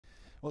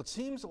Well, it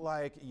seems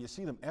like you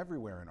see them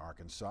everywhere in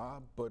Arkansas,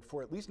 but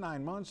for at least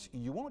 9 months,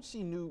 you won't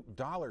see new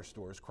dollar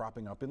stores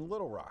cropping up in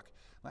Little Rock.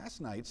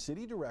 Last night,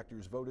 city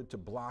directors voted to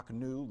block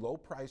new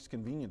low-priced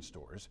convenience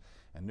stores.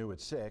 And new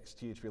at 6,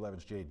 THV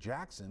 11's Jay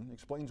Jackson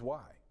explains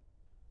why.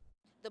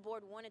 The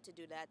board wanted to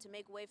do that to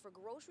make way for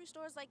grocery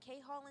stores like K.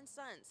 Hall &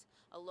 Sons,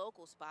 a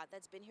local spot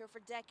that's been here for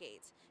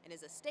decades and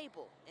is a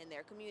staple in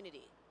their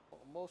community.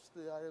 Most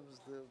of the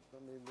items,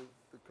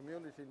 the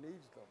community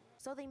needs them.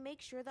 So they make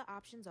sure the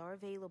options are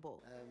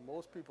available. And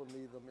most people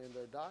need them in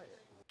their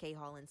diet. K.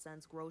 Hall &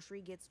 Sons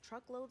Grocery gets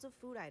truckloads of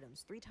food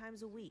items 3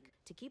 times a week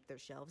to keep their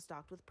shelves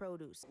stocked with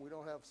produce. We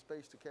don't have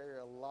space to carry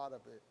a lot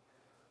of it,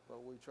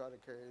 but we try to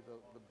carry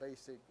the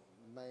basic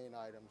main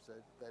items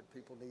that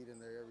people need in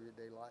their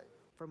everyday life.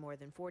 For more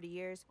than 40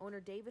 years, owner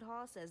David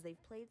Hall says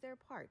they've played their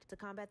part to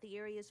combat the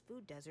area's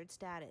food desert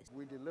status.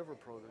 We deliver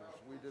produce.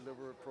 We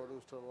deliver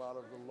produce to a lot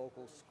of the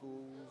local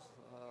schools,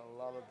 a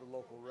lot of the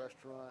local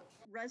restaurants.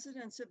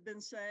 Residents have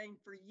been saying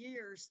for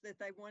years that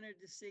they wanted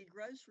to see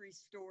grocery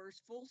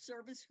stores,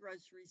 full-service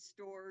grocery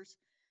stores,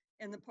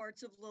 in the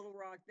parts of Little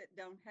Rock that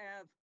don't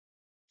have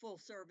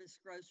full-service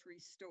grocery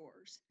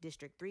stores.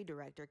 District 3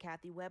 Director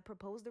Kathy Webb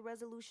proposed the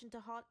resolution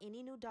to halt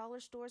any new dollar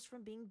stores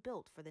from being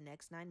built for the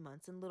next 9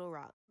 months in Little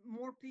Rock.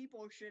 More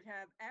people should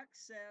have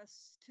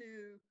access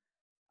to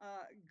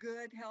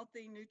good,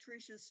 healthy,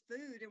 nutritious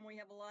food, and we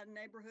have a lot of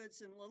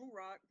neighborhoods in Little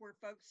Rock where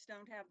folks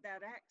don't have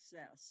that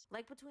access.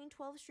 Like between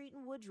 12th Street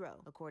and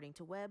Woodrow. According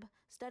to Webb,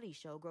 studies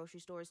show grocery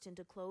stores tend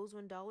to close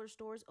when dollar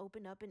stores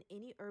open up in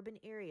any urban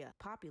area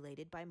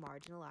populated by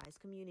marginalized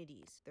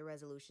communities. The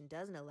resolution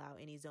doesn't allow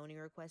any zoning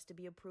request to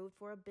be approved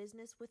for a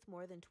business with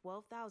more than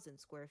 12,000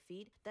 square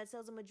feet that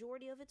sells a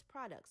majority of its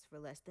products for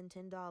less than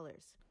 $10.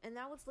 And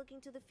now it's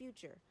looking to the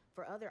future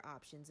for other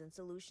options and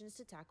solutions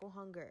to tackle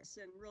hunger.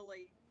 And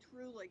really,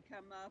 truly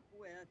come up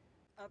with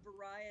a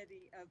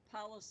variety of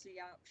policy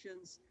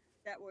options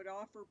that would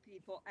offer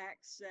people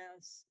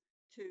access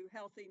to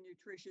healthy,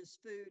 nutritious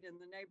food in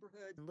the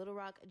neighborhood. In Little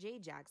Rock, Jay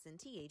Jackson,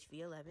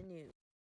 THV 11 News.